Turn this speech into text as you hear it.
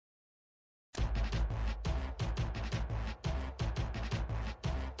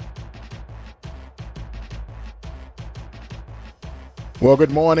Well,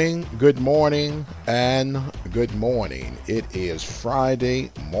 good morning, and good morning. It is Friday,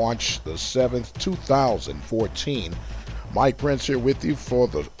 March the 7th, 2014. Mike Prince here with you for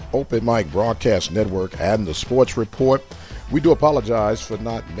the Open Mic Broadcast Network and the Sports Report. We do apologize for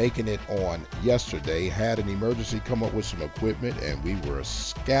not making it on yesterday. Had an emergency come up with some equipment, and we were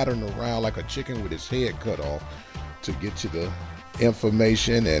scattering around like a chicken with its head cut off to get you the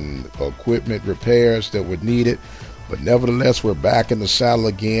information and equipment repairs that were needed. But nevertheless, we're back in the saddle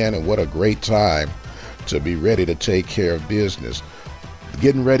again, and what a great time to be ready to take care of business.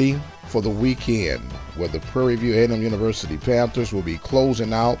 Getting ready for the weekend where the Prairie View A&M University Panthers will be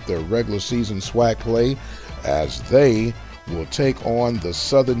closing out their regular season SWAC play as they will take on the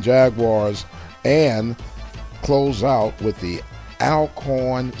Southern Jaguars and close out with the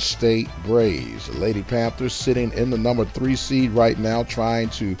Alcorn State Braves. The Lady Panthers sitting in the number 3 seed right now, trying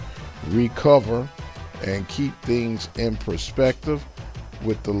to recover and keep things in perspective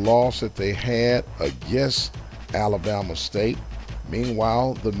with the loss that they had against Alabama State.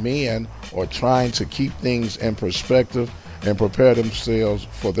 Meanwhile, the men are trying to keep things in perspective and prepare themselves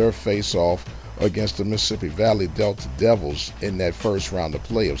for their face-off against the Mississippi Valley Delta Devils in that first round of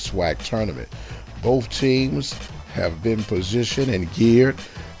play of SWAC tournament. Both teams have been positioned and geared.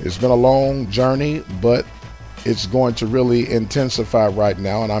 It's been a long journey, but it's going to really intensify right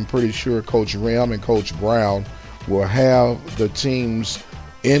now, and I'm pretty sure Coach Rem and Coach Brown will have the teams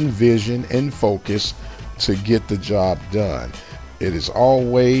in vision, in focus to get the job done. It is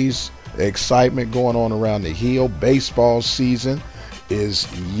always excitement going on around the hill. Baseball season is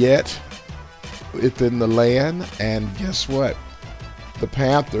yet within the land, and guess what? The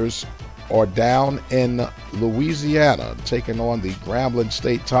Panthers are down in Louisiana taking on the Grambling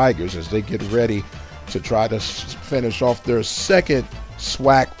State Tigers as they get ready to try to finish off their second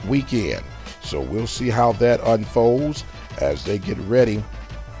SWAC weekend. So we'll see how that unfolds as they get ready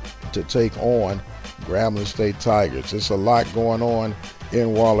to take on Grambling State Tigers. There's a lot going on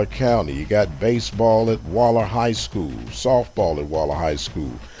in Waller County. You got baseball at Waller High School, softball at Waller High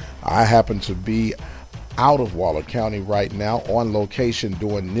School. I happen to be out of Waller County right now on location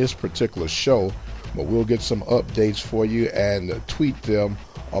doing this particular show, but we'll get some updates for you and tweet them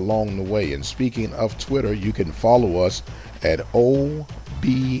along the way. And speaking of Twitter, you can follow us at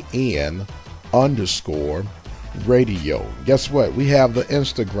OBN_radio. Guess what? We have the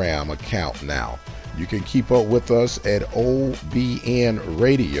Instagram account now. You can keep up with us at OBN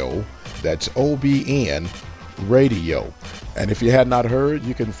Radio. That's OBN Radio. And if you had not heard,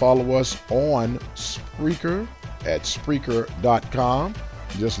 you can follow us on Spreaker at Spreaker.com.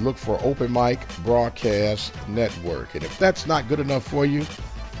 Just look for Open Mic Broadcast Network. And if that's not good enough for you,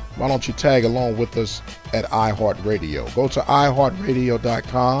 why don't you tag along with us at iHeartRadio? Go to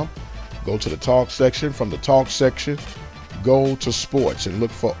iHeartRadio.com, go to the talk section. From the talk section, go to sports and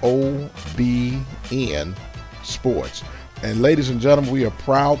look for OBN Sports. And ladies and gentlemen, we are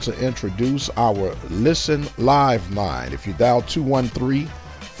proud to introduce our Listen Live line. If you dial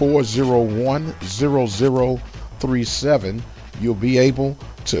 213-401-0037, you'll be able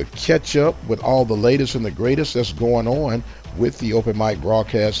to catch up with all the latest and the greatest that's going on with the Open Mic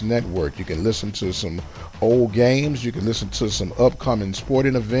Broadcast Network. You can listen to some old games. You can listen to some upcoming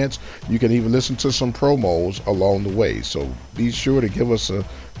sporting events. You can even listen to some promos along the way. So be sure to give us a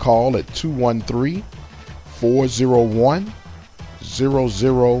call at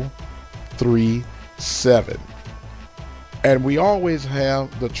 213-401-0037. And we always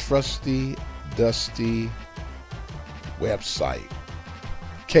have the trusty, dusty website,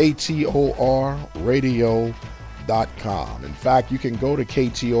 KTORradio.com. In fact, you can go to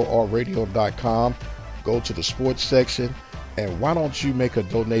KTORradio.com, go to the sports section, and why don't you make a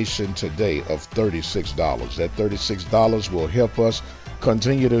donation today of $36? That $36 will help us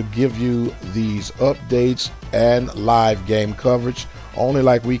continue to give you these updates and live game coverage, only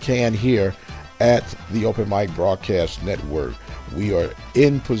like we can here at the Open Mic Broadcast Network. We are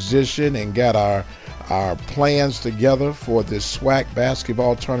in position and got our plans together for this SWAC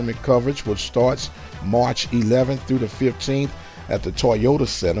basketball tournament coverage, which starts March 11th through the 15th at the Toyota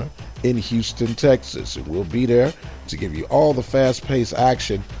Center in Houston, Texas. And we'll be there to give you all the fast-paced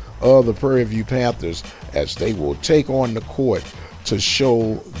action of the Prairie View Panthers as they will take on the court to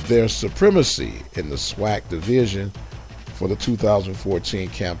show their supremacy in the SWAC division for the 2014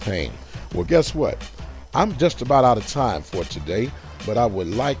 campaign. Well, guess what? I'm just about out of time for today, but I would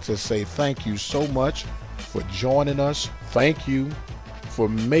like to say thank you so much for joining us. Thank you for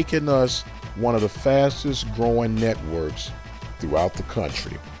making us one of the fastest growing networks throughout the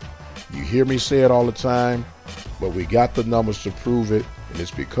country. You hear me say it all the time, but we got the numbers to prove it, and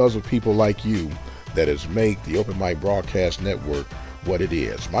it's because of people like you that has made the Open Mic Broadcast Network what it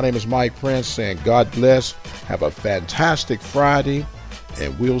is. My name is Mike Prince, saying God bless. Have a fantastic Friday,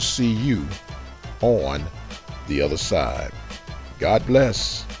 and we'll see you on the other side. God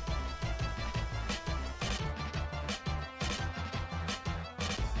bless.